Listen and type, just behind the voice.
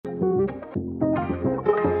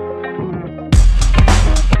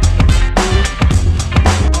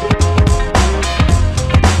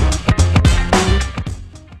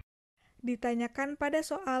ditanyakan pada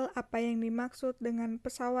soal apa yang dimaksud dengan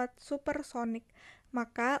pesawat supersonik.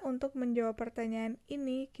 Maka untuk menjawab pertanyaan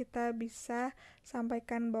ini kita bisa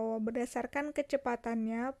sampaikan bahwa berdasarkan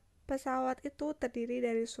kecepatannya, pesawat itu terdiri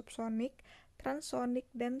dari subsonik, transsonik,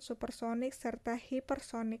 dan supersonik serta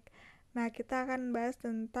hipersonik. Nah, kita akan bahas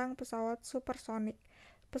tentang pesawat supersonik.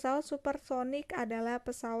 Pesawat supersonik adalah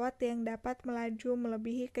pesawat yang dapat melaju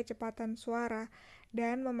melebihi kecepatan suara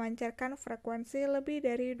dan memancarkan frekuensi lebih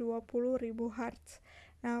dari 20.000 Hz.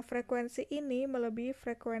 Nah, frekuensi ini melebihi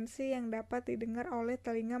frekuensi yang dapat didengar oleh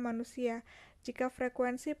telinga manusia. Jika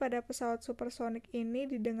frekuensi pada pesawat supersonik ini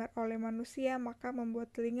didengar oleh manusia, maka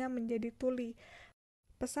membuat telinga menjadi tuli.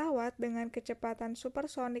 Pesawat dengan kecepatan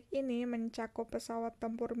supersonik ini mencakup pesawat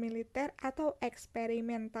tempur militer atau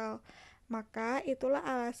eksperimental. Maka itulah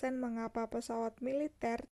alasan mengapa pesawat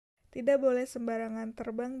militer tidak boleh sembarangan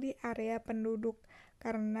terbang di area penduduk,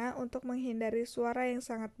 karena untuk menghindari suara yang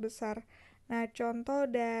sangat besar. Nah, contoh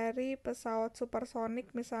dari pesawat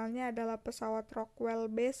supersonik misalnya adalah pesawat Rockwell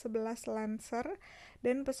B-11 Lancer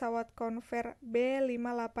dan pesawat Convair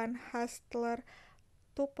B-58 Hustler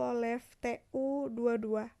Tupolev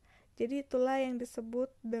Tu-22. Jadi itulah yang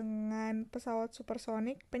disebut dengan pesawat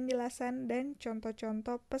supersonik, penjelasan dan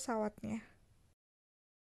contoh-contoh pesawatnya.